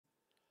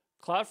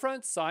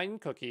CloudFront signed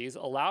cookies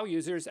allow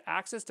users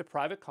access to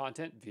private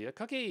content via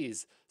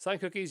cookies. Signed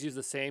cookies use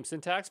the same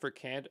syntax for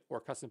canned or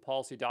custom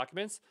policy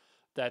documents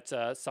that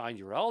signed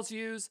URLs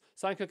use.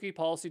 Signed cookie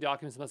policy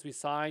documents must be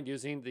signed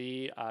using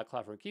the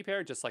CloudFront key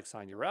pair, just like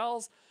signed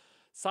URLs.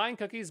 Signed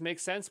cookies make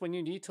sense when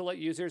you need to let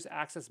users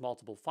access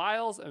multiple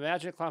files.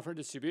 Imagine a CloudFront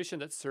distribution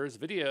that serves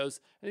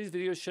videos, and these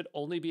videos should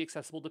only be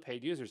accessible to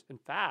paid users. In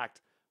fact,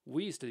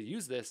 we used to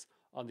use this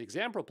on the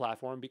Exampro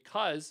platform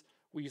because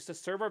we used to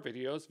serve our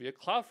videos via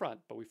CloudFront,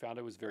 but we found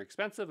it was very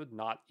expensive and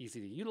not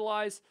easy to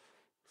utilize.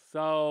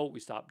 So we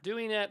stopped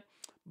doing it.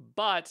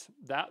 But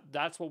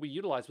that's what we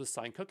utilized with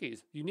signed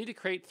cookies. You need to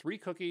create 3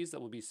 cookies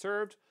that will be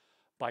served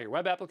by your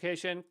web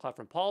application,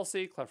 CloudFront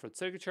policy, CloudFront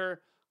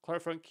signature,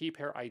 CloudFront key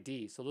pair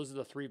ID. So those are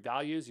the 3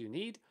 values you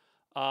need.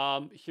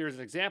 Here's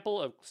an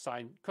example of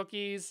signed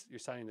cookies. You're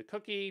signing the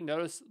cookie.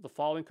 Notice the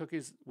following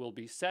cookies will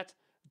be set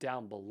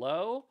down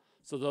below.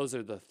 So those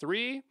are the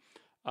 3.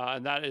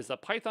 And that is a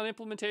Python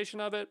implementation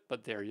of it,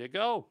 but there you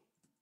go.